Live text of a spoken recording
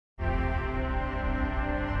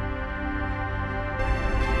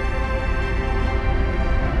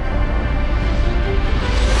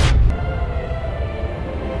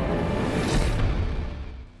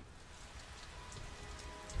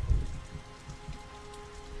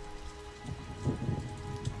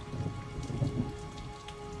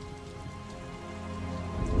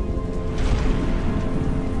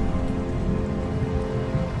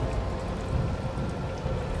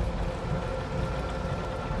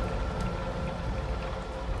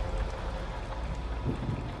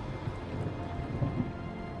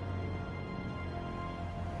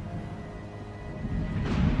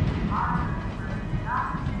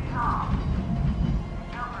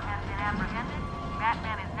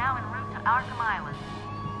Batman is now en route to Arkham Island.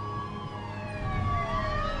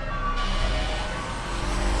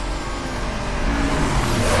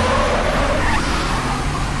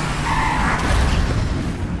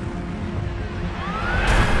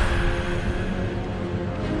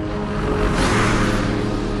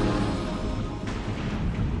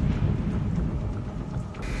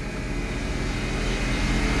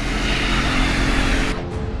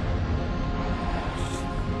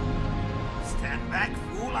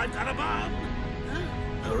 I've got a bomb.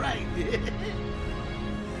 Huh? All right.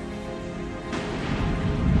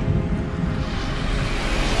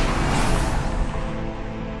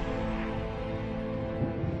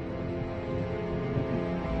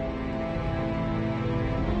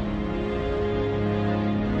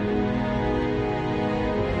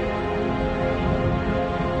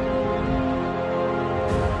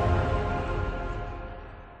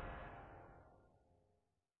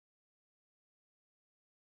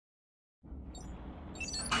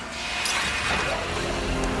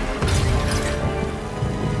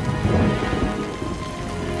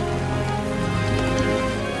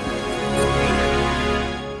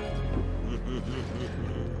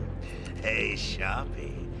 Hey,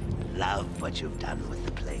 Sharpie. Love what you've done with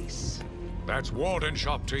the place. That's Warden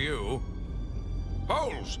Shop to you.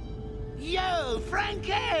 Bowles! Yo,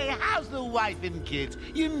 Frankie! How's the wife and kids?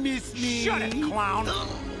 You miss me? Shut it, clown!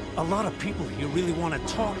 A lot of people here really want to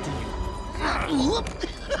talk to you.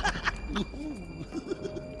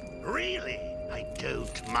 Really? I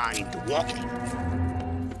don't mind walking.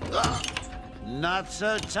 Not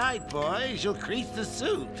so tight, boys. You'll crease the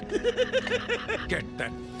suit. Get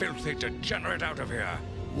that filthy degenerate out of here.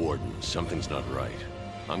 Warden, something's not right.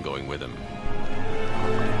 I'm going with him.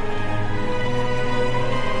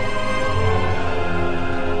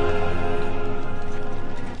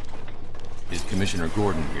 Is Commissioner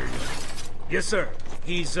Gordon here yet? Yes, sir.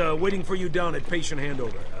 He's waiting for you down at patient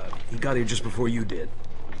handover. He got here just before you did.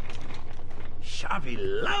 Sharpie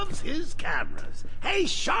loves his cameras. Hey,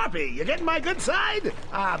 Sharpie, you getting my good side?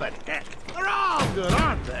 Ah, but heck, they're all good,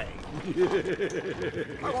 aren't they?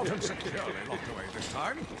 I want him securely locked away this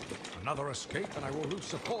time. Another escape and I will lose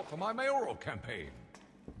support for my mayoral campaign.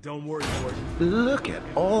 Don't worry, Gordon. Look at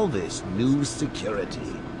all this new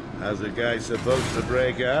security. How's a guy supposed to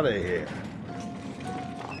break out of here?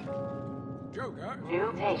 Joker?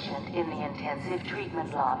 New patient in the intensive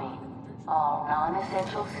treatment lobby. All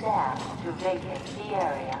non-essential staff to vacate the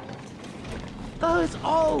area. Oh, it's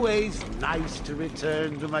always nice to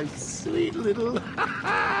return to my sweet little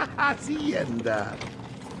hacienda.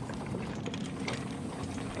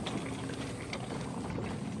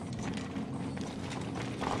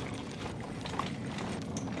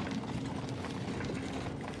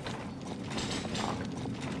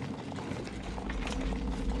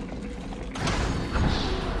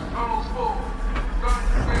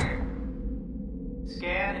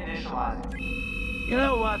 Scan initializing. You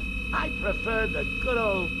know what? I prefer the good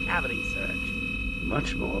old cavity search.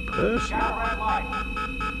 Much more personal. Got red light.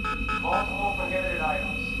 Multiple prohibited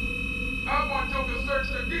items. I want Joker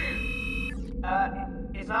searched again.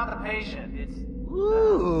 It's not the patient. It's...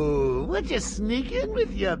 Ooh, would you sneak in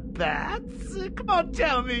with your bats? Come on,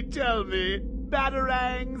 tell me.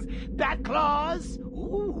 Batarangs, bat claws,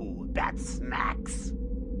 ooh, bat smacks.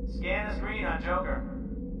 Scan is green on Joker.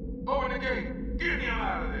 Open the gate. Get him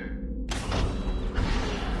out of there.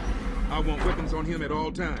 I want weapons on him at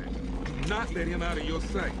all times. Do not let him out of your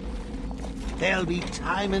sight. There'll be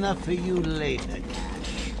time enough for you later,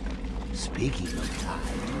 Cash. Speaking of time,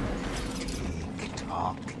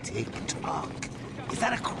 tick-tock, tick-tock. Is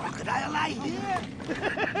that a crocodile I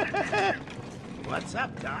hear? What's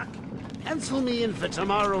up, Doc? Pencil me in for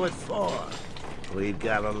tomorrow at 4. We've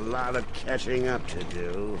got a lot of catching up to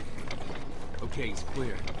do. Okay, it's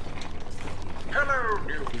clear. Hello,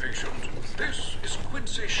 new patient. This is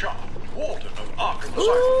Quincy Sharp, Warden of Arkham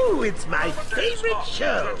Asylum. Ooh, it's my favorite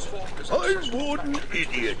show. I'm Warden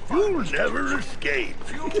Idiot. You'll never escape.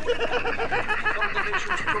 Fueled from the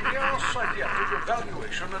nation's premier psychiatric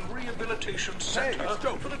evaluation and rehabilitation center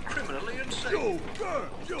for the criminally insane.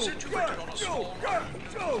 Situated on a small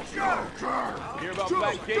Hear about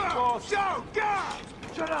Black Gate, boss?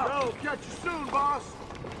 Shut up! Catch you soon, boss!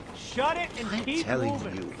 Shut it and I'm keep telling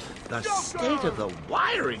moving. you, the state of the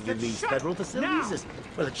wiring in these federal facilities is,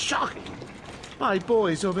 well, it's shocking. My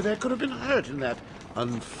boys over there could have been hurt in that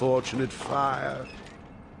unfortunate fire.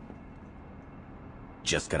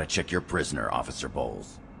 Just gotta check your prisoner, Officer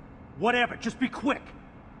Bowles. Whatever, just be quick.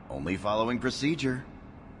 Only following procedure.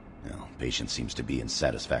 Well, patient seems to be in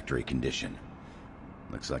satisfactory condition.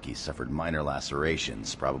 Looks like he suffered minor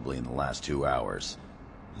lacerations, probably in the last 2 hours.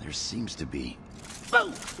 There seems to be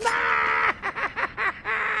Boom!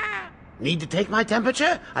 Need to take my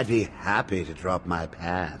temperature? I'd be happy to drop my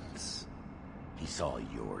pants. He's all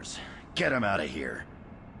yours. Get him out of here.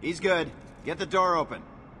 He's good. Get the door open.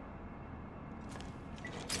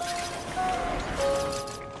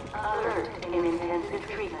 Alert in intensive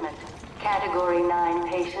treatment. Category 9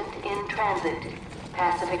 patient in transit.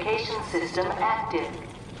 Pacification system active.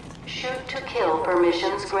 Shoot to kill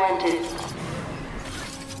permissions granted.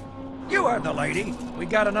 You heard the lady. We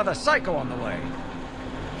got another psycho on the way.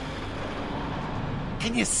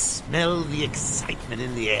 Can you smell the excitement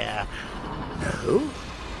in the air? No?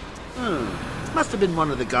 Must have been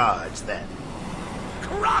one of the guards, then.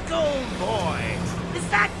 Croc, old boy! Is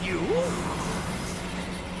that you?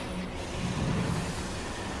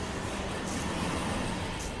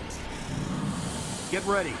 Get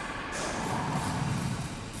ready.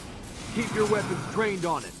 Keep your weapons trained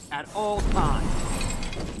on it at all times.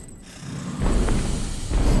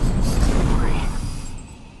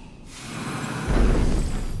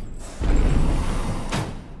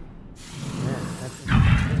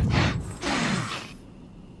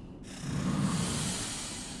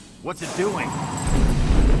 What's it doing?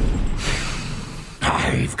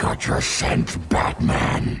 I've got your scent,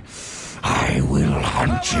 Batman. I will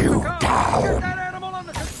hunt you down.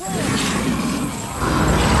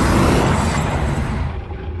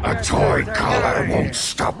 A toy collar won't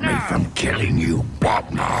stop me from killing you,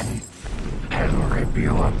 Batman. I'll rip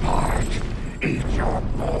you apart, eat your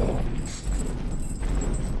bones.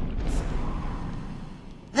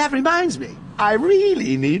 That reminds me, I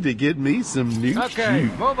really need to get me some new Okay,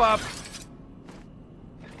 shoes. move up.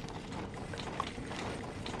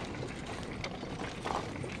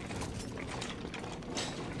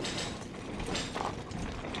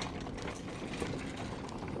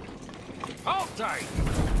 Hold tight.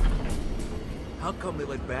 How come they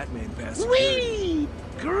let Batman pass security? Whee!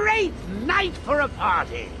 Great night for a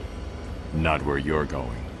party! Not where you're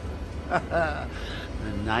going. The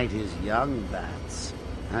night is young, Bats.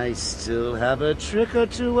 I still have a trick or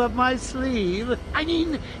two up my sleeve. I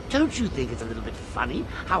mean, don't you think it's a little bit funny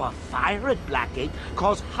how a fire at Blackgate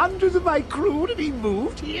caused hundreds of my crew to be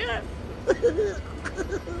moved here?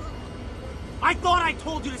 I thought I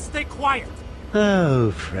told you to stay quiet.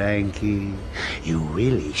 Oh, Frankie, you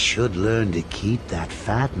really should learn to keep that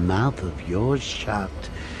fat mouth of yours shut.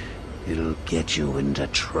 It'll get you into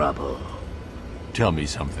trouble. Tell me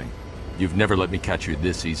something. You've never let me catch you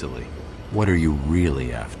this easily. What are you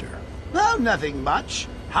really after? Oh, nothing much.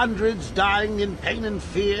 Hundreds dying in pain and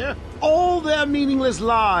fear. All their meaningless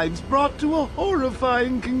lives brought to a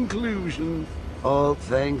horrifying conclusion. All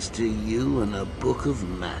thanks to you and a book of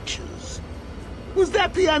matches. Was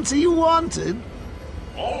that the answer you wanted?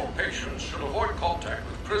 All patients should avoid contact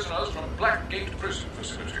with prisoners from Blackgate Prison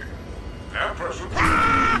Facility. At present...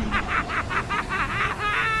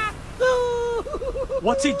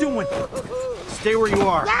 What's he doing? Stay where you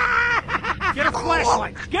are. Get a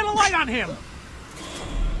flashlight. Get a light on him.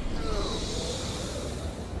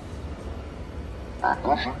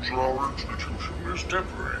 Admission to our institution is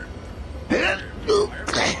temporary.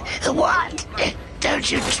 What?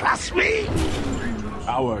 Don't you trust me?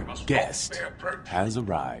 Our guest has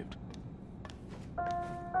arrived.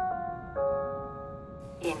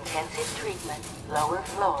 Intensive treatment. Lower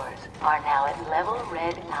floors are now at level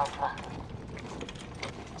red alpha.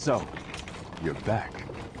 So, you're back.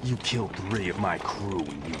 You killed 3 of my crew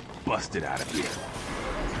when you busted out of here.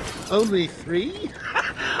 Only 3?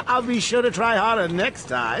 I'll be sure to try harder next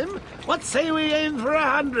time. What say we aim for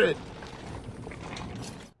 100?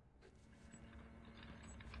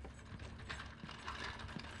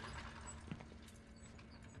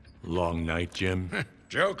 Long night, Jim?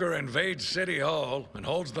 Joker invades City Hall and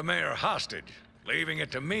holds the mayor hostage, leaving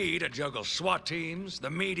it to me to juggle SWAT teams, the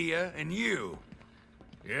media, and you.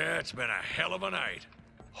 Yeah, it's been a hell of a night.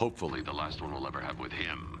 Hopefully the last one we'll ever have with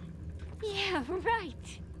him. Yeah,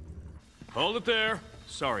 right. Hold it there.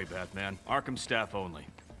 Sorry, Batman. Arkham staff only.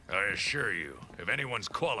 I assure you, if anyone's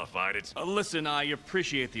qualified, it's... Listen, I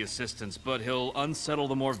appreciate the assistance, but he'll unsettle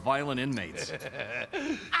the more violent inmates.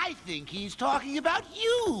 I think he's talking about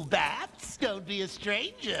you, Bats. Don't be a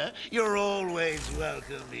stranger. You're always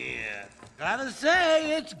welcome here. Gotta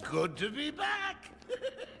say, it's good to be back.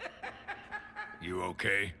 You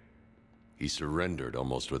okay? He surrendered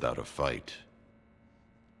almost without a fight.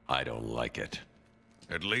 I don't like it.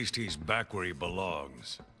 At least he's back where he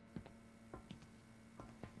belongs.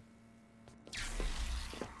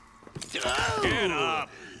 Get up!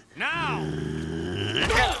 Now!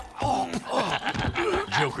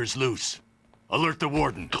 Joker's loose. Alert the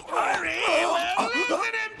warden. Hurry! We're losing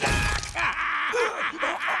him, Doc!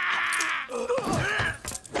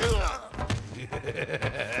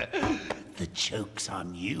 joke's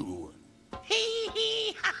on you. Hee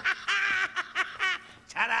hee!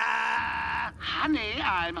 Ta-da! Honey,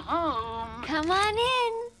 I'm home. Come on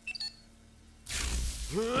in.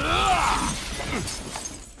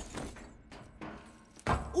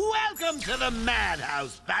 Welcome to the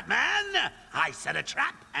madhouse, Batman! I set a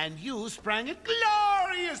trap, and you sprang it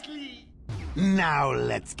gloriously! Now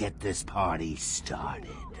let's get this party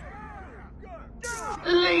started.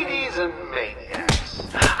 Ladies and maniacs,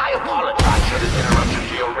 I apologize for this interruption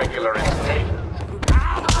to your regular entertainment.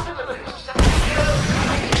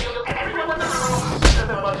 Everyone in the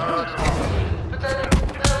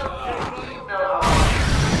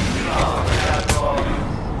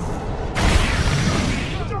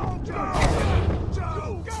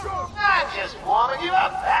I'm just warming you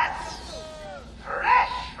up, Bats.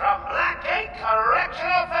 Fresh from Blackgate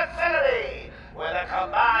Correctional Facility, with a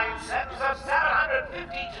combined sentence of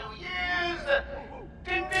 752 years.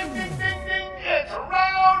 Ding, ding, ding, ding, ding. It's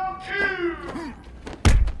round 2.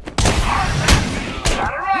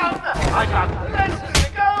 Gotta run. I got places to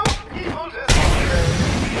go. People to see.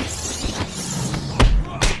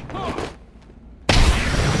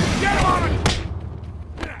 Get him on it!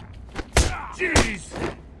 Jeez!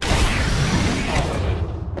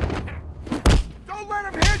 Don't let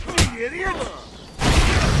him hit you, idiots!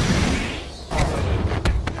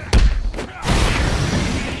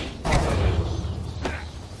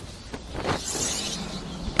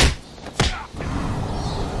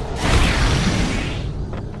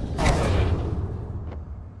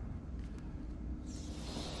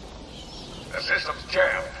 The system's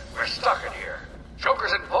jammed. We're stuck in here.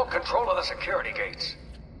 Joker's in full control of the security gates.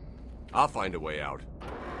 I'll find a way out.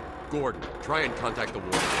 Gordon, try and contact the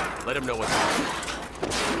warden. Let him know what's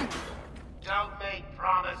happening. Don't make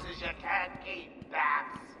promises you can't keep,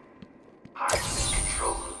 Bats. I'm in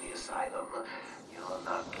control of the asylum. You're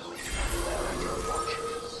not going anywhere until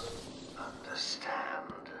watches.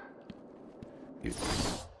 Understand?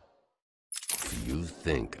 You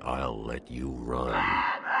think I'll let you run?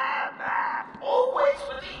 Always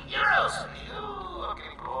with the heroes of you.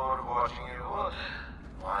 Looking forward to watching you.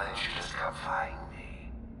 Why don't you just come find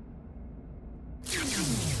me?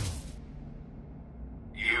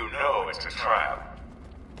 You know it's a trap.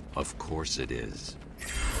 Of course it is.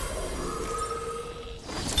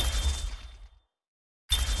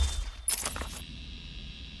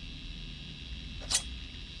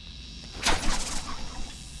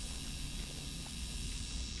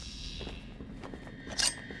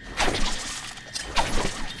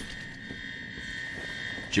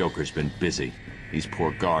 Joker's been busy. These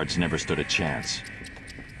poor guards never stood a chance.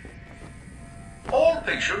 All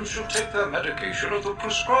patients should take their medication at the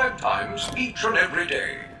prescribed times each and every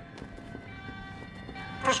day.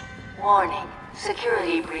 Warning.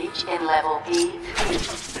 Security breach in level B3.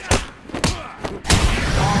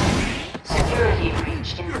 Security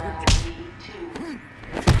breach in level B2.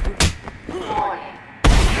 Warning.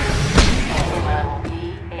 In level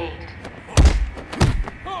B8.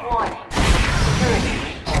 Warning. Security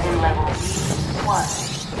breach in level B1.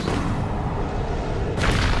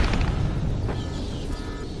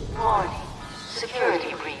 Warning.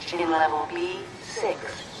 Security breach in level B6.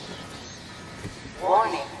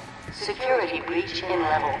 Warning. Security breach in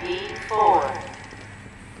level B4.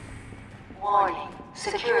 Warning.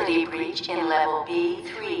 Security breach in level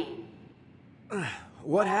B3.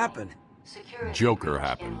 What happened? Joker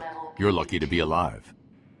happened. You're lucky to be alive.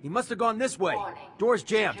 He must have gone this way. Door's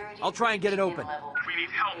jammed. I'll try and get it open. We need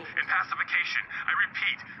help in pacification. I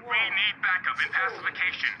repeat, we need backup in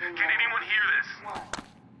pacification. Can anyone hear this?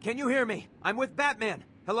 Can you hear me? I'm with Batman.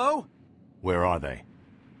 Hello? Where are they?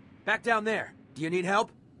 Back down there. Do you need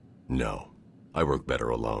help? No. I work better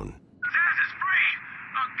alone. Zaz is free!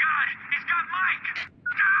 Oh God, he's got Mike!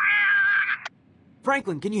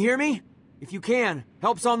 Franklin, can you hear me? If you can,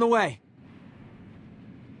 help's on the way.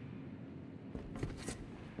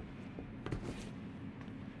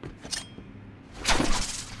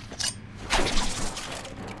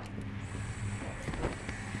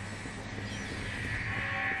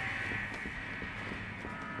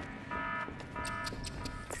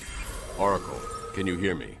 Oracle, can you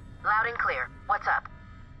hear me? Loud and clear. What's up?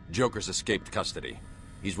 Joker's escaped custody.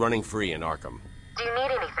 He's running free in Arkham. Do you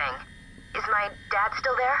need anything? Is my dad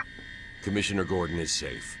still there? Commissioner Gordon is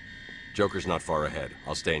safe. Joker's not far ahead.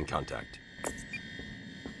 I'll stay in contact.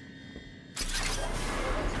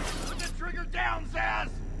 Put the trigger down,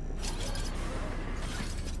 Zaz!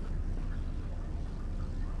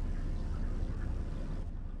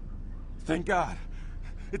 Thank God.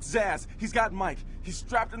 It's Zaz. He's got Mike. He's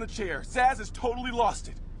strapped in the chair. Zaz has totally lost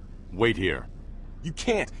it. Wait here. You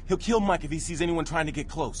can't. He'll kill Mike if he sees anyone trying to get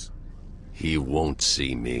close. He won't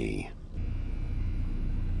see me.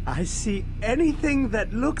 I see anything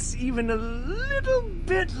that looks even a little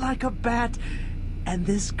bit like a bat, and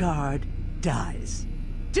this guard dies.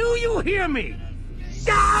 Do you hear me? Look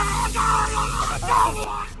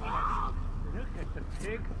at the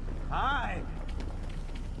pig. Hi.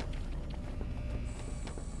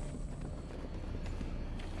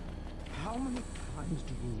 How many times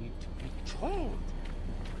do you need to be told?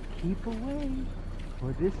 Keep away,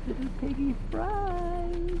 or this little piggy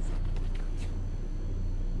fries.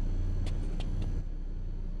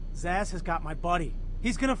 Zsasz has got my buddy.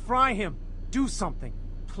 He's gonna fry him. Do something,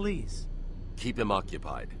 please. Keep him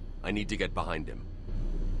occupied. I need to get behind him.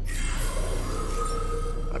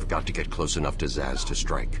 I've got to get close enough to Zsasz to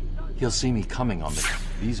strike. He'll see me coming on the...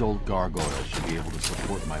 These old gargoyles should be able to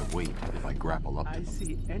support my weight if I grapple up to them. I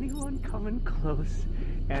see anyone coming close,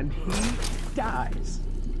 and he dies.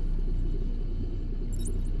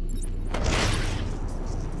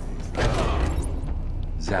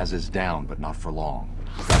 Zsasz is down, but not for long.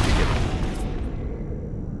 Got to get him.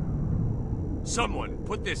 Someone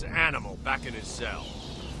put this animal back in his cell.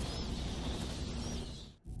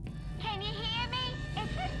 Can you hear me? Is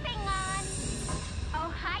this thing on?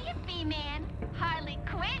 Oh, hiya, B-Man. Harley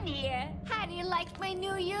Quinn here. How do you like my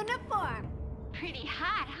new uniform? Pretty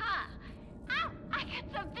hot, huh? Oh, I got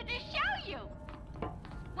something to show you.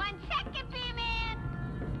 1 second, B-Man.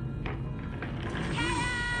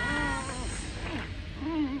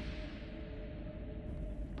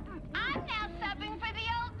 I'm now subbing for the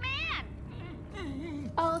old man.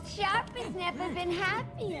 Old Sharp has never been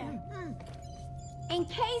happier. In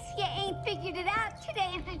case you ain't figured it out,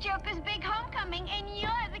 today is the Joker's big homecoming, and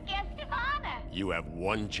you're the guest of honor. You have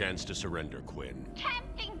one chance to surrender, Quinn.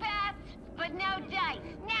 Tempting, Bats, but no dice.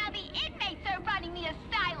 Now the inmates are running the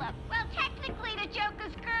asylum. Well, technically the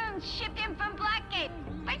Joker's goons shipped in from Blackgate,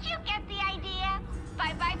 but you get the idea.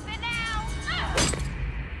 Bye-bye for now.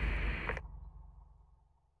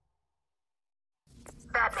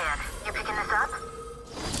 Batman, you picking this up?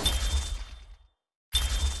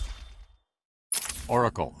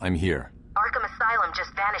 Oracle, I'm here. Arkham Asylum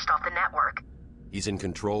just vanished off the network. He's in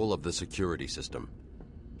control of the security system.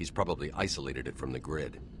 He's probably isolated it from the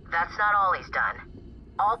grid. That's not all he's done.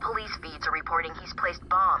 All police feeds are reporting he's placed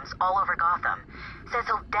bombs all over Gotham. Says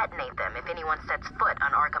he'll detonate them if anyone sets foot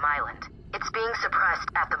on Arkham Island. It's being suppressed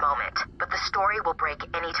at the moment, but the story will break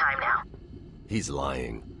any time now. He's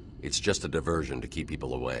lying. It's just a diversion to keep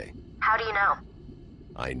people away. How do you know?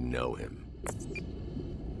 I know him.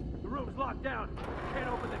 The room's locked down. Can't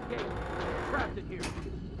open the gate. Trapped in here.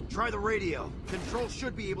 Try the radio. Control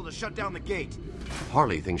should be able to shut down the gate.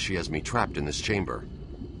 Harley thinks she has me trapped in this chamber.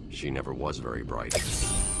 She never was very bright.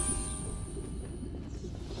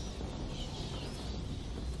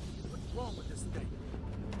 What's wrong with this thing?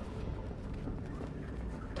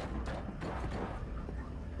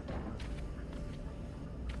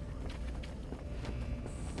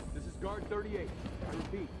 This is Guard 38. I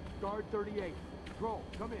repeat, Guard 38. Control,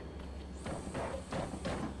 come in.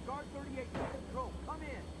 Guard 38, Control, come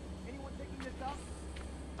in. Anyone picking this up?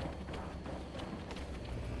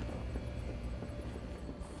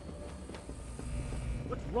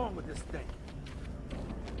 What's wrong with this thing?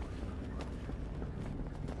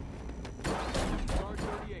 Guard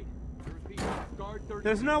 38. I repeat, Guard 38.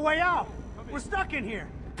 There's no way out. We're stuck in here.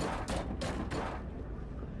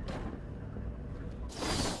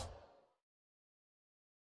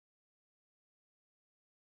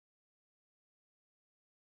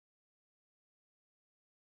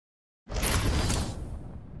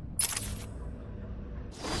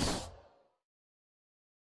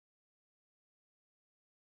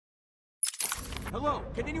 Hello,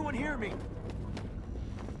 can anyone hear me?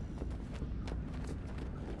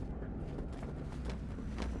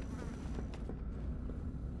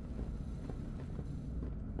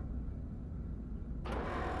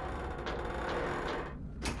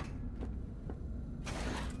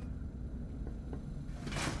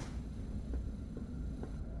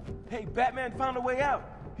 Hey, Batman found a way out.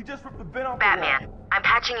 He just ripped the vent off Batman, I'm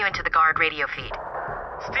patching you into the guard radio feed.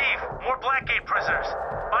 Steve, more Blackgate prisoners.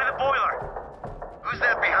 By the boiler. Who's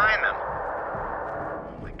that behind them?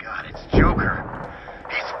 Oh my god, it's Joker.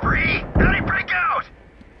 He's free! How'd he break out?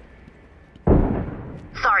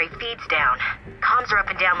 Sorry, feed's down. Comms are up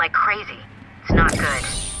and down like crazy. It's not good.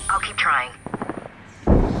 I'll keep trying.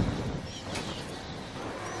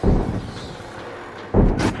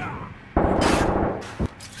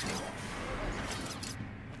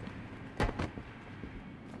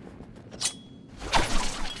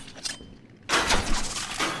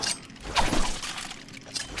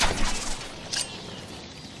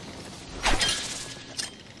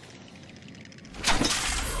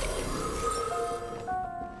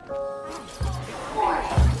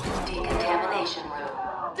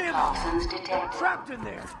 trapped in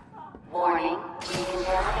there. Warning,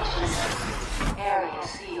 decontamination. Area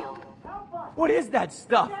sealed. What is that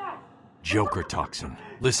stuff? Joker toxin.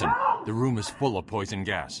 Listen, the room is full of poison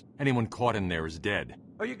gas. Anyone caught in there is dead.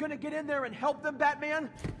 Are you gonna get in there and help them, Batman?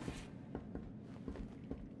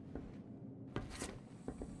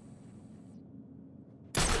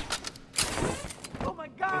 Oh my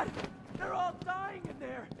God! They're all dying in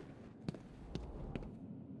there!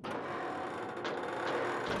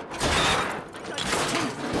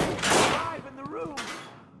 Alive in the room!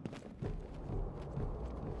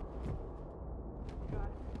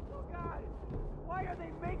 Oh God! Why are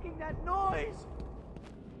they making that noise?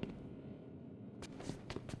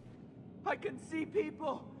 I can see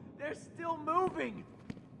people! They're still moving!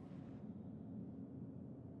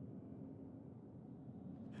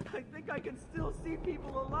 I think I can still see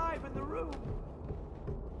people alive in the room!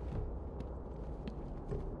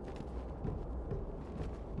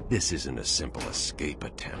 This isn't a simple escape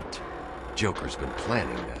attempt. Joker's been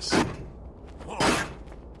planning this.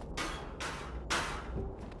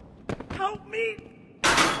 Help me!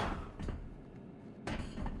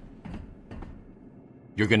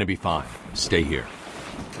 You're gonna be fine. Stay here.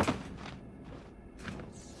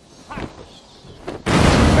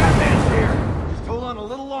 Batman's here! Just hold on a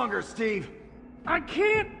little longer, Steve. I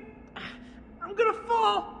can't! I'm gonna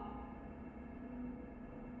fall!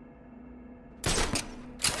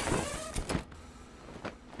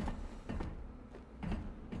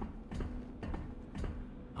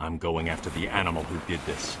 I'm going after the animal who did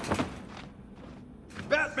this.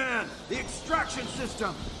 Batman! The extraction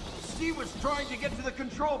system! Steve was trying to get to the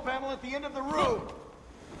control panel at the end of the room!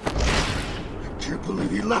 I can't believe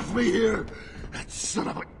he left me here! That son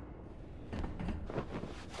of a...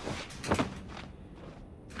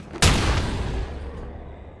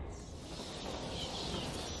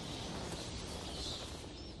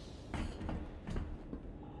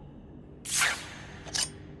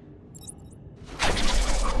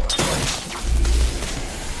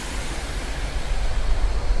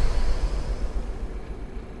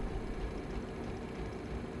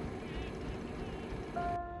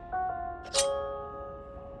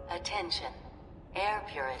 Attention. Air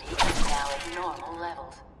purity is now at normal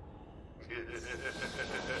levels.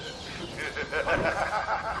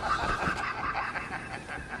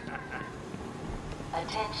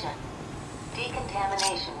 Attention.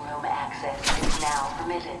 Decontamination room access is now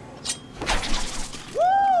permitted.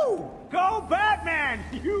 Woo! Go Batman!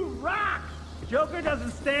 You rock! Joker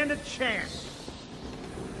doesn't stand a chance.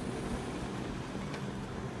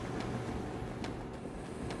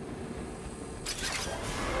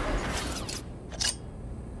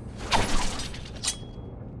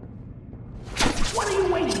 What are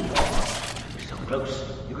you waiting for? You're so close,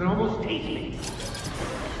 you can almost taste me.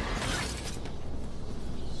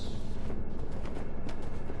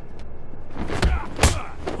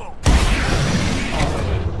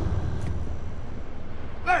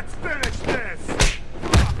 Let's finish this!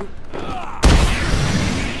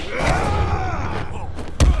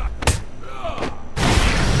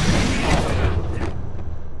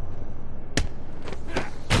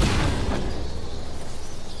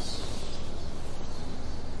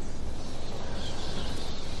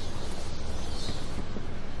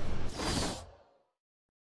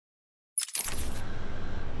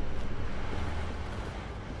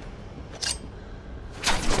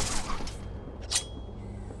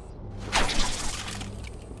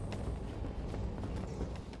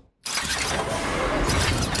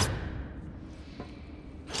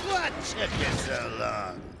 What took you so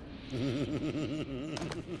long?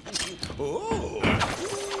 Oh!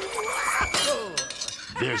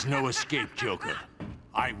 There's no escape, Joker.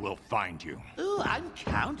 I will find you. Ooh, I'm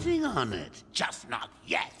counting on it. Just not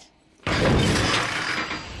yet.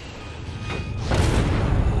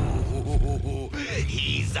 Ooh,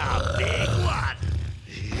 he's a big one.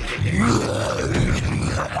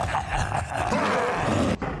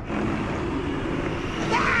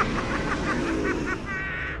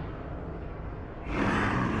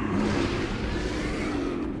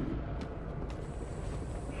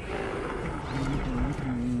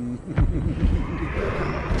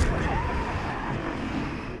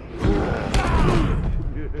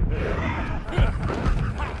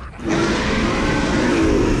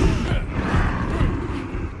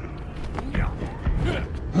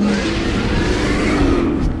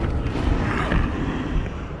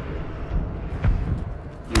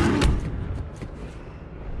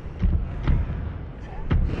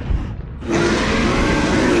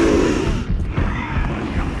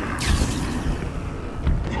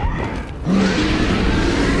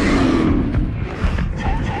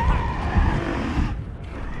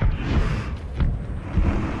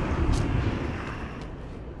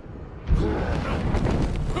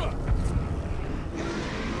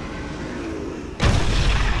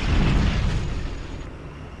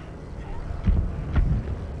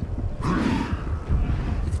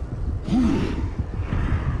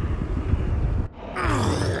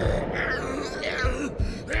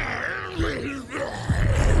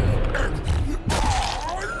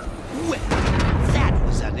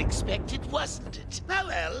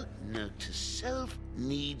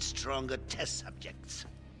 stronger test subjects.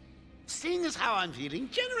 Seeing as how I'm feeling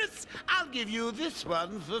generous, I'll give you this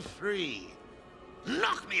one for free.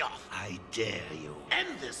 Knock me off, I dare you. End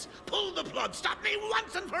this. Pull the plug. Stop me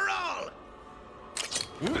once and for all.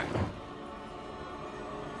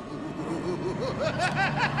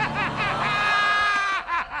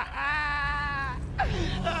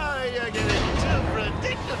 Oh, you're getting too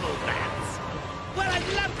predictable, Bats. Well,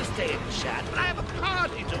 I'd love to stay and chat, but I have a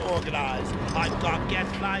party to organize. I've got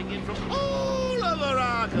guests flying in from all over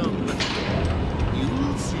Arkham.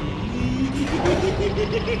 You'll see.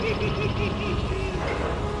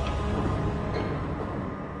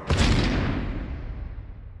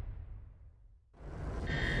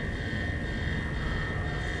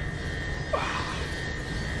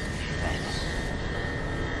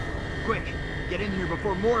 Quick, get in here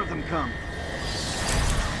before more of them come.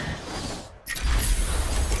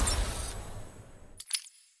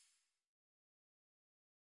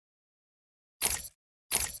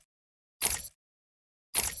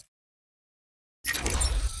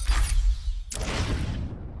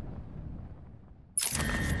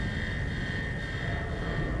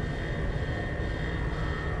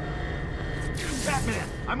 Batman,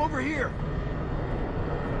 I'm over here.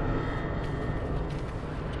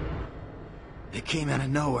 It came out of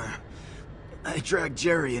nowhere. I dragged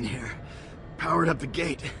Jerry in here, powered up the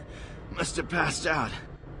gate. Must have passed out.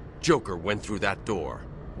 Joker went through that door.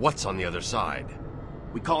 What's on the other side?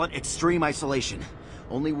 We call it extreme isolation.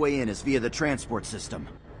 Only way in is via the transport system.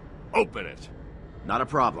 Open it. Not a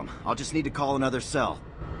problem. I'll just need to call another cell.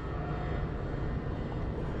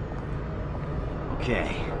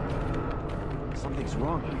 Okay. Something's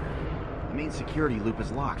wrong here. The main security loop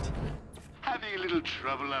is locked. Having a little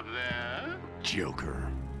trouble up there? Joker.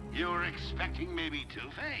 You're expecting maybe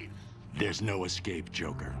Two-Face? There's no escape,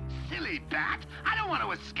 Joker. Silly bat! I don't want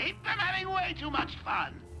to escape. I'm having way too much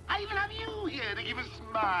fun. I even have you here to give a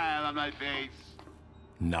smile on my face.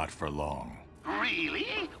 Not for long.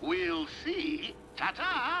 Really? We'll see.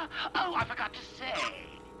 Ta-ta! Oh, I forgot to say.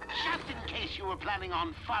 Just in case you were planning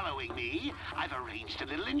on following me, I've arranged a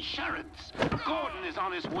little insurance. Gordon is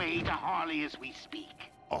on his way to Harley as we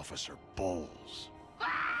speak. Officer Bowles.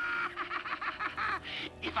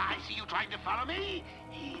 If I see you trying to follow me,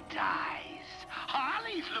 he dies.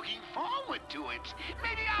 Harley's looking forward to it.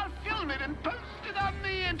 Maybe I'll film it and post it on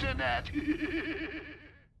the internet.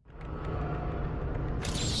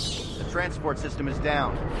 The transport system is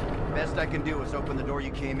down. Best I can do is open the door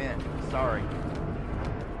you came in. Sorry.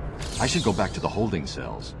 I should go back to the holding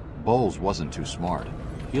cells. Bowles wasn't too smart.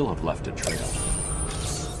 He'll have left a trail.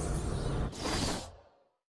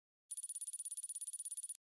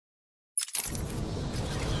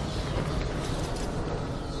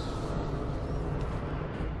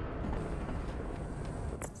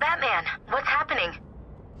 Batman, what's happening?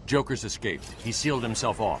 Joker's escaped. He sealed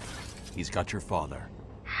himself off. He's got your father.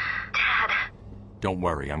 Dad. Don't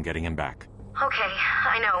worry, I'm getting him back. Okay,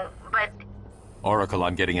 I know, but... Oracle,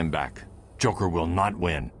 I'm getting him back. Joker will not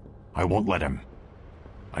win. I won't let him.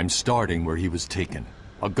 I'm starting where he was taken.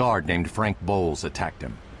 A guard named Frank Bowles attacked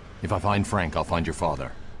him. If I find Frank, I'll find your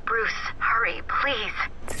father. Bruce, hurry, please.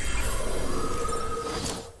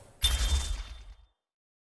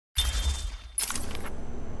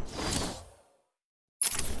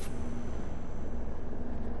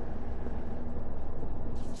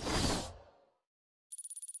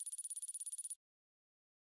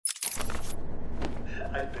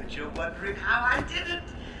 I bet you're wondering how I did it.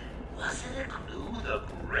 Was it a clue the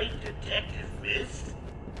great detective missed?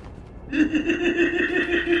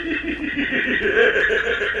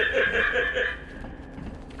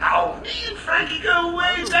 Oh, me and Frankie go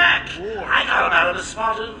way back. I got him out of the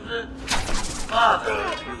spot of father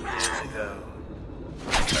a few years ago.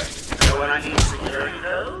 So when I need security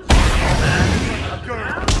those,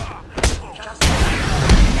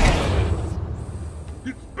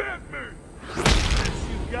 It's Batman! This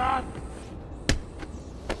you got?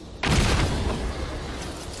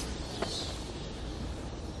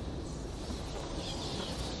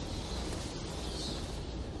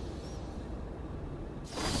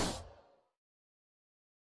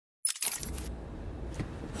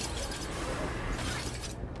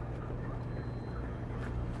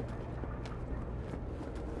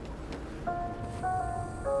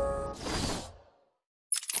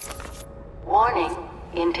 Warning,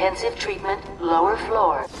 intensive treatment, lower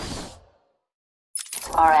floor.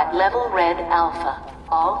 Are at level red alpha.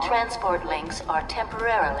 All transport links are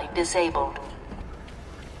temporarily disabled.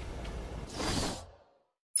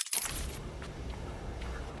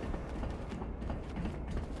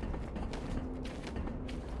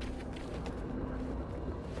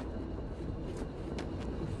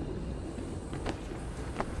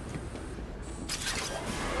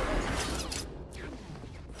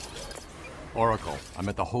 Oracle, I'm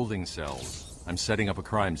at the holding cells. I'm setting up a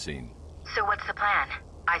crime scene. So what's the plan?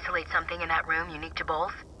 Isolate something in that room unique to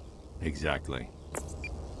Bowles? Exactly.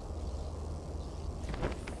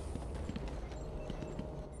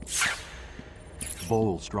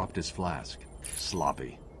 Bowles dropped his flask.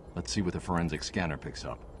 Sloppy. Let's see what the forensic scanner picks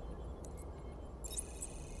up.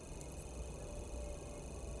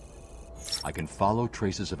 I can follow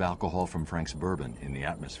traces of alcohol from Frank's bourbon in the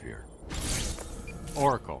atmosphere.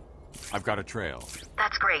 Oracle, I've got a trail.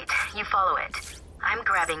 That's great. You follow it. I'm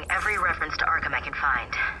grabbing every reference to Arkham I can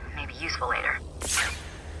find. Maybe useful later.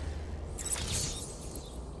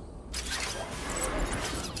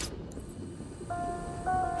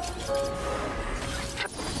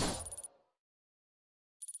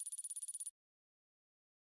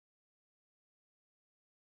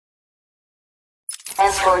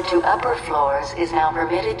 Transport to upper floors is now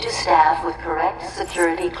permitted to staff with correct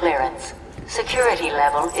security clearance. Security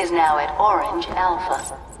level is now at Orange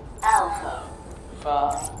Alpha. Alpha.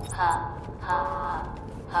 Ha, ha,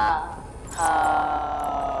 ha, ha.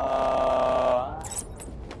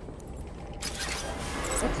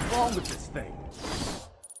 What's wrong with this thing?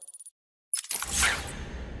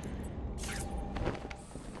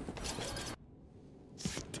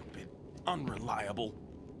 Stupid, unreliable.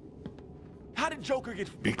 How did Joker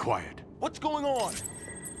get... Be quiet. What's going on?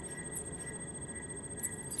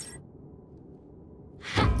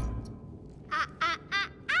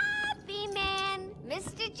 B-Man.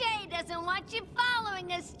 Mr. J doesn't want you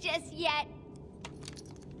following us just yet.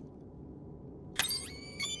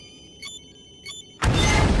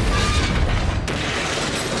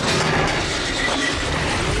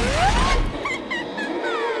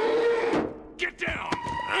 Get down!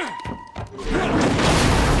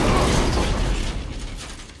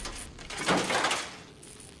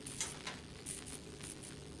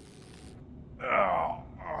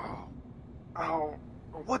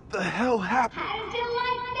 What the hell happened? How did you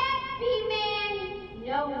like that, B-Man?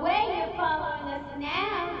 No way you're following us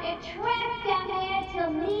now. You're trapped down there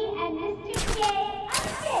till me and Mr. J are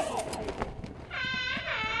dead.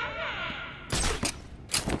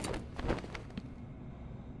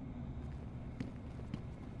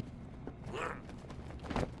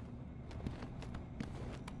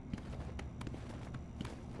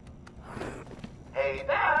 Hey,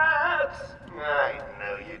 Babs! I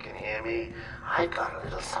know you can hear me. I've got a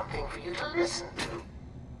little something for you to listen to.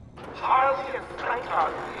 Harley and Frank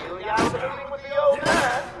are really out dealing with the old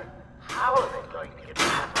man. How are they going to get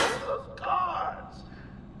past all those guards?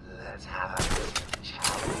 Let's have a listen,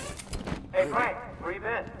 shall we? Hey, Frank, where you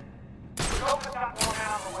been? Joker's got more men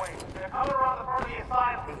on the way. They're coming around the front of the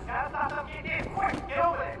asylum. Gotta stop them getting in. Quick, get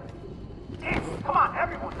over there. Come on,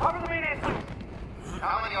 everyone, cover the main entrance.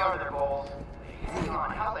 How many are there, Bowles? Hang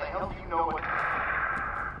on, how the hell do you know what...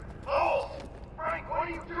 Bowles! Frank, what are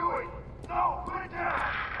you doing? No, put it down!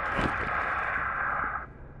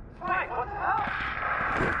 Frank, what the hell?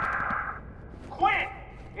 Quinn!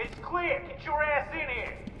 It's clear! Get your ass in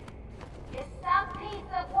here! It's some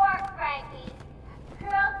piece of work, Frankie.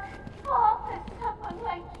 Girls fall for someone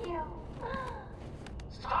like you.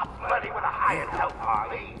 Stop flirting with a hired help,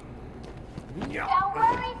 Harley! Don't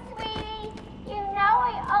worry, sweetie. You know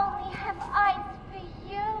I only have eyes for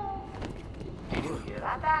you. Did you hear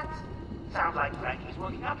that, Bats? Sounds like Frankie's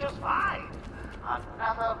working out just fine.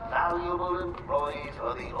 Another valuable employee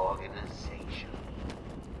for the organization.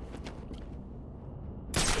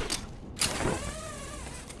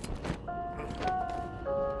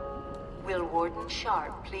 Will Warden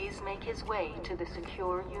Sharp please make his way to the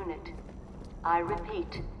secure unit? I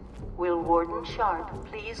repeat, will Warden Sharp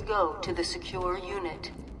please go to the secure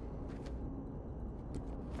unit?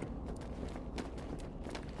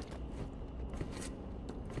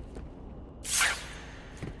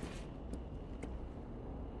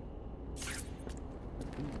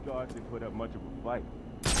 Guards didn't put up much of a fight.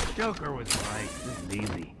 Joker was right. This is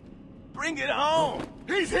easy. Bring it home!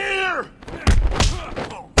 He's here!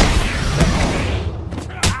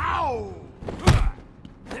 Ow!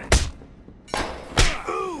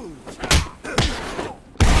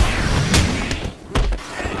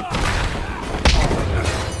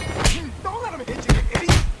 Don't let him hit you, you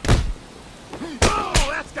idiot! Oh,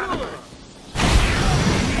 that's got hurt!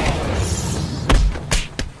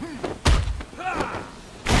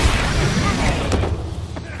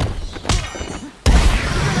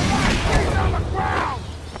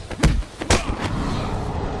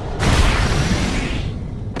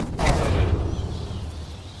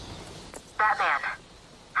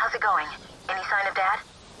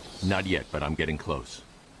 Not yet, but I'm getting close.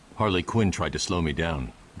 Harley Quinn tried to slow me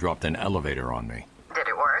down, dropped an elevator on me. Did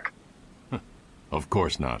it work? Of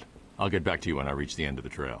course not. I'll get back to you when I reach the end of the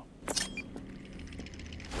trail.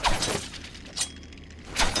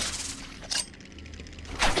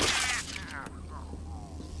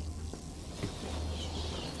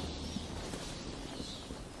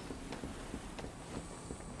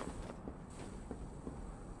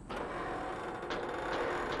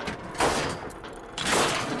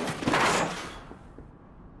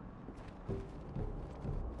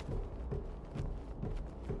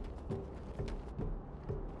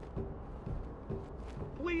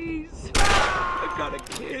 Please! I got a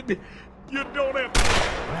kid! You don't have to...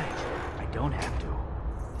 Right. I don't have to.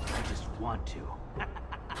 I just want to.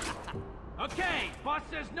 Okay, boss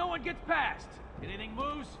says no one gets past. Anything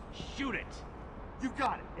moves, shoot it. You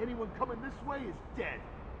got it. Anyone coming this way is dead.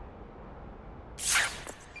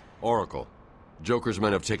 Oracle, Joker's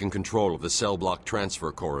men have taken control of the cell block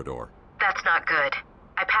transfer corridor. That's not good.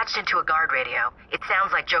 I patched into a guard radio. It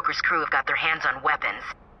sounds like Joker's crew have got their hands on weapons.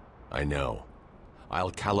 I know. I'll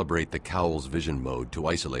calibrate the Cowl's vision mode to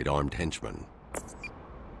isolate armed henchmen.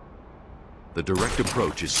 The direct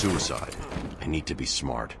approach is suicide. I need to be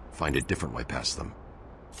smart. Find a different way past them.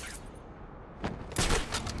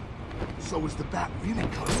 So is the bat really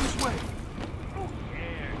coming this way? Who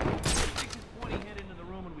cares? Stick his pointy head into the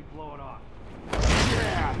room and we blow it off.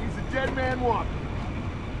 Yeah, he's a dead man walking.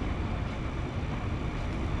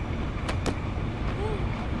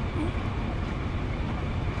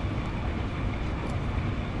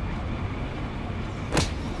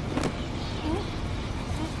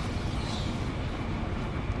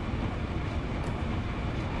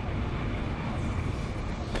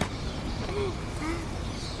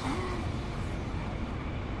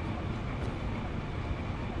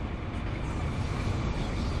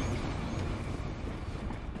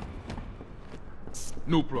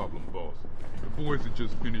 No problem, boss. The boys are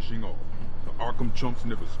just finishing off. The Arkham chumps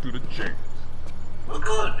never stood a chance. Well,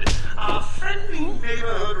 good. Our friendly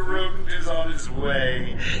neighborhood rodent is on its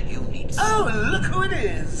way. You need... Oh, look who it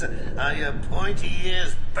is. Are your pointy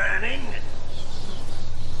ears burning?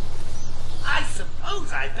 I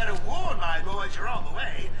suppose I'd better warn my boys you're on the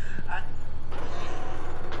way.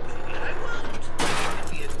 Maybe I won't.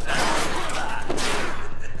 It'd be a terrible lie.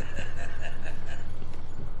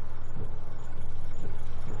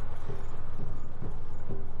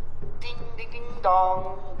 Ding, ding, ding,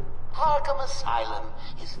 dong. Arkham Asylum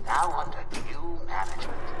is now under new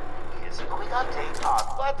management. Here's a quick update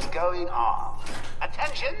on what's going on.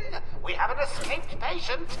 Attention! We have an escaped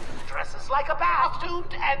patient, dresses like a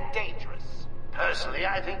bastard and dangerous. Personally,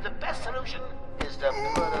 I think the best solution is to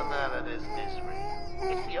put him out of his misery.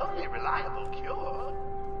 It's the only reliable cure.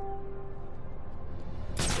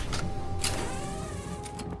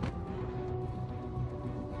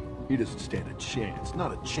 He doesn't stand a chance.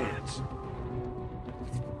 Not a chance.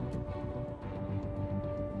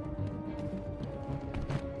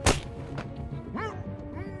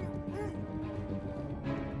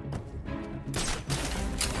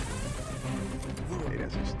 He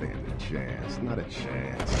doesn't stand a chance. Not a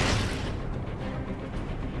chance.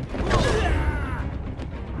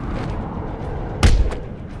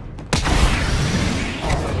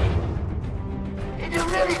 Did you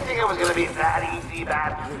really think it was going to be that easy,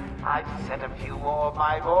 Bat? I've sent a few more of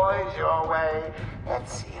my boys your way.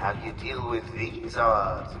 Let's see how you deal with these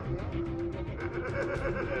odds.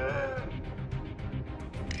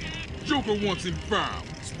 Joker wants him found.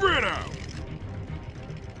 Spread out.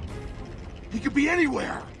 He could be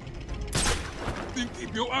anywhere. Then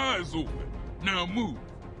keep your eyes open. Now move.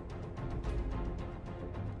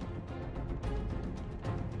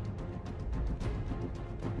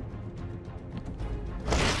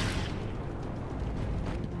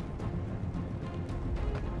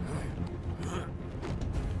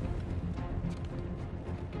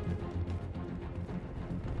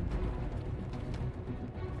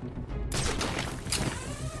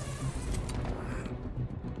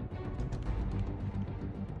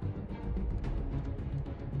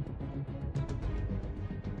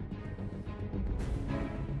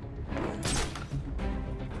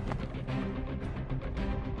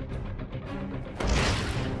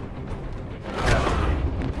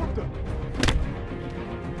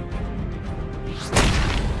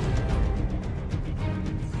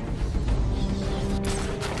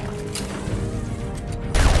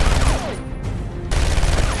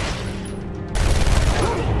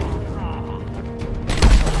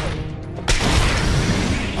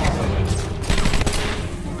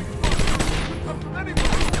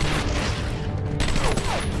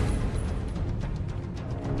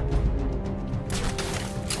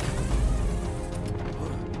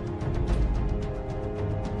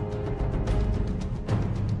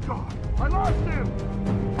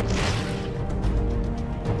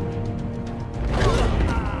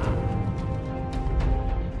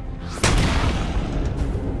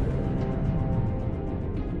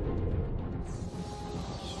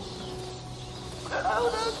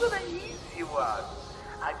 those are the easy ones.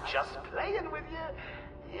 I'm just playing with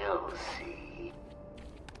you. You'll see.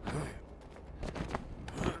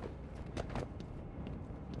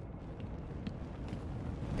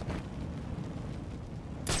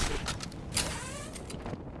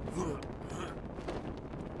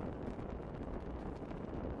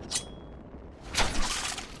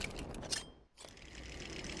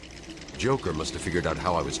 Joker must have figured out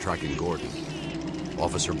how I was tracking Gordon.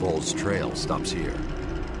 Officer Bowles' trail stops here.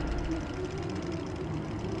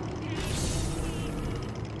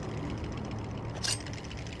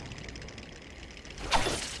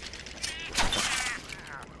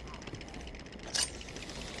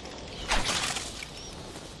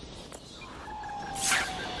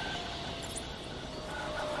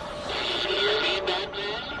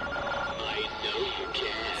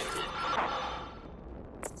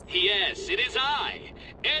 Yes, it is I,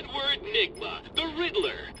 Edward Nigma, the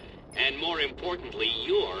Riddler, and more importantly,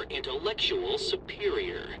 your intellectual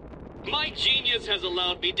superior. My genius has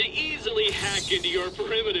allowed me to easily hack into your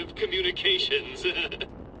primitive communications.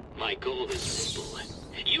 My goal is simple.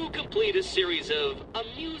 You complete a series of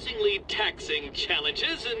amusingly taxing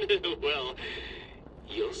challenges and, well,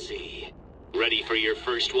 you'll see. Ready for your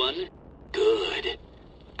first one? Good.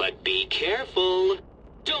 But be careful.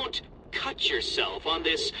 Don't cut yourself on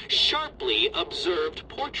this sharply observed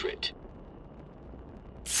portrait.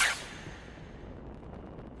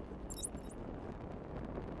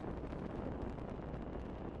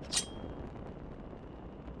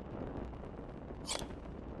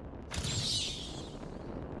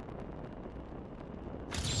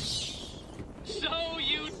 So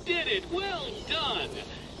you did it! Well done!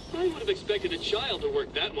 I would have expected a child to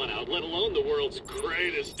work that one out, let alone the world's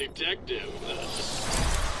greatest detective.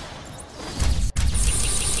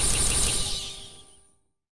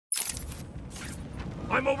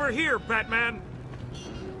 I'm over here, Batman!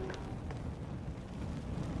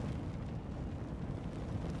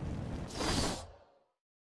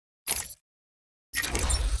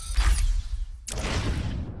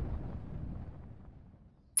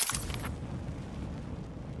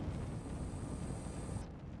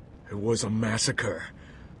 It was a massacre.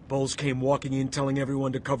 Bowles came walking in telling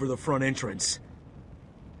everyone to cover the front entrance.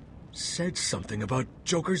 Said something about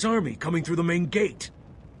Joker's army coming through the main gate.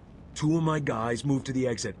 2 of my guys moved to the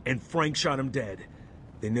exit, and Frank shot him dead.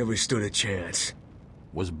 They never stood a chance.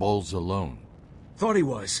 Was Bowles alone? Thought he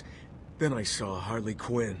was. Then I saw Harley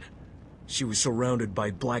Quinn. She was surrounded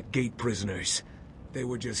by Black Gate prisoners. They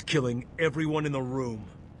were just killing everyone in the room.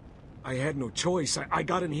 I had no choice. I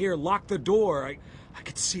got in here, locked the door. I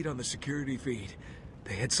could see it on the security feed.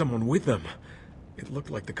 They had someone with them. It looked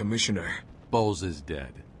like the commissioner. Bowles is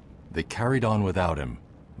dead. They carried on without him.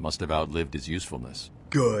 Must have outlived his usefulness.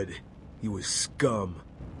 Good. He was scum.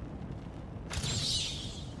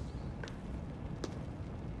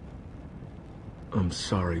 I'm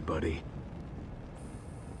sorry, buddy.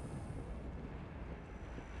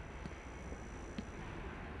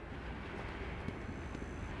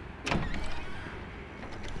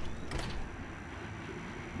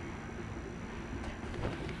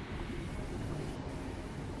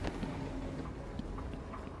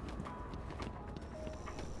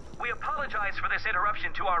 We apologize for this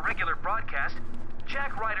interruption to our regular broadcast.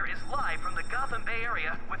 Jack Ryder is live from the Gotham Bay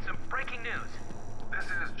Area with some breaking news. This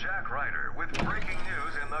is Jack Ryder with breaking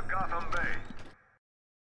news in the Gotham Bay.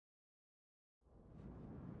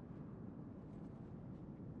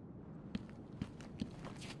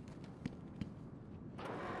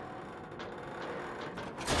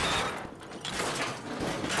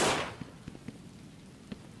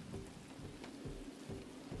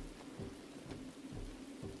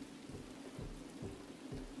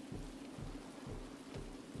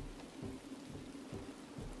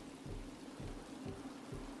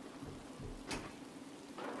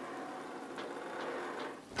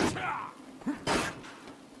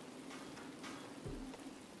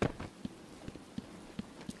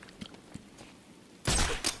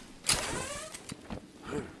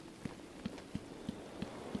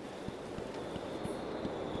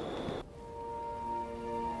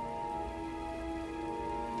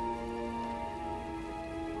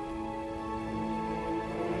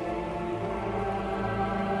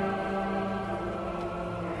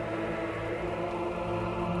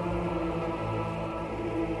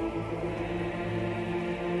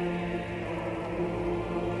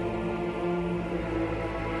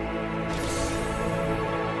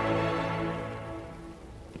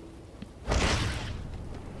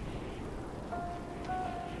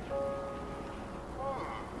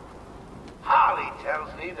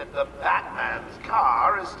 Tells me that the Batman's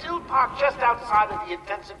car is still parked just outside of the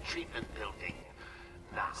intensive treatment building.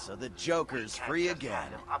 So the Joker's free again.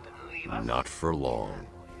 Not for long.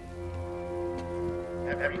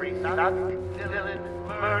 Every thug, villain,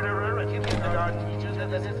 murderer, and kindergarten teacher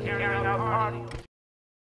that is carrying out party.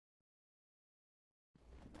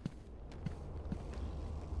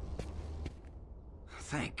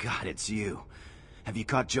 Thank God it's you. Have you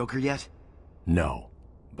caught Joker yet? No,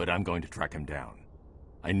 but I'm going to track him down.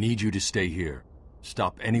 I need you to stay here.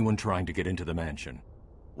 Stop anyone trying to get into the mansion.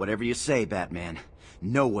 Whatever you say, Batman.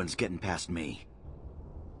 No one's getting past me.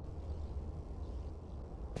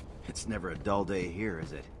 It's never a dull day here,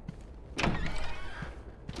 is it?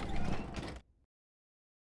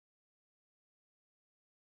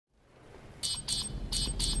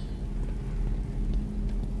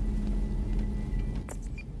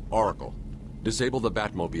 Oracle, disable the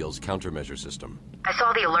Batmobile's countermeasure system. I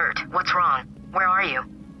saw the alert. What's wrong? Where are you?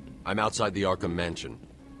 I'm outside the Arkham Mansion.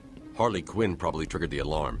 Harley Quinn probably triggered the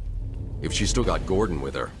alarm. If she's still got Gordon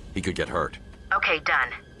with her, he could get hurt. Okay, done.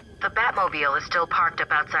 The Batmobile is still parked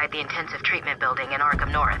up outside the intensive treatment building in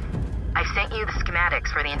Arkham North. I've sent you the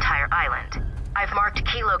schematics for the entire island. I've marked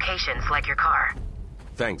key locations like your car.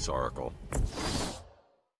 Thanks, Oracle.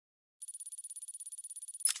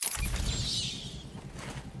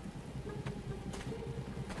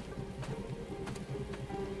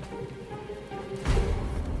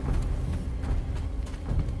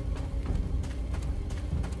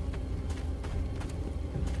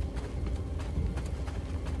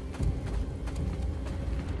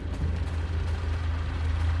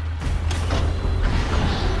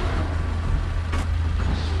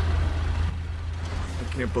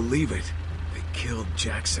 I can't believe it. They killed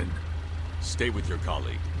Jackson. Stay with your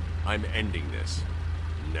colleague. I'm ending this.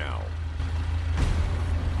 Now.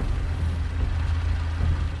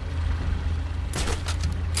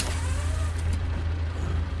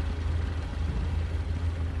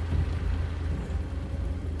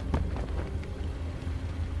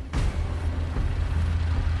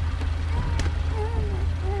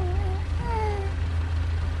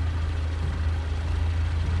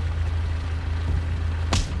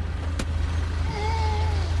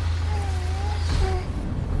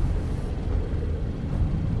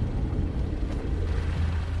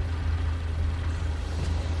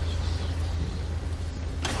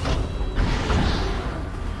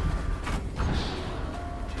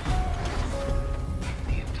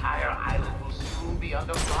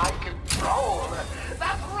 Under my control.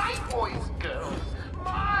 That's right, boys and girls.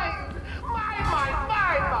 Mine!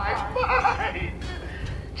 Mine!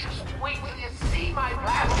 Just wait till you see my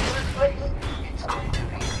blast in his face. It's going to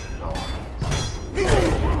be glorious.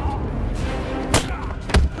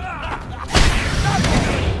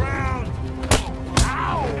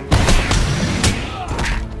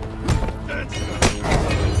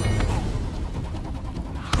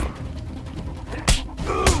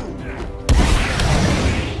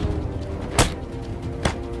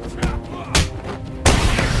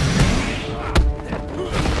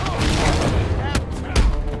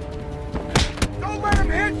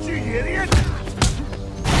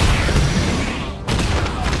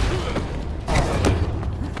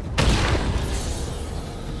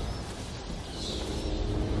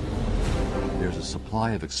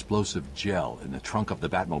 Supply of explosive gel in the trunk of the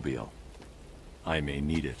Batmobile. I may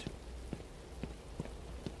need it.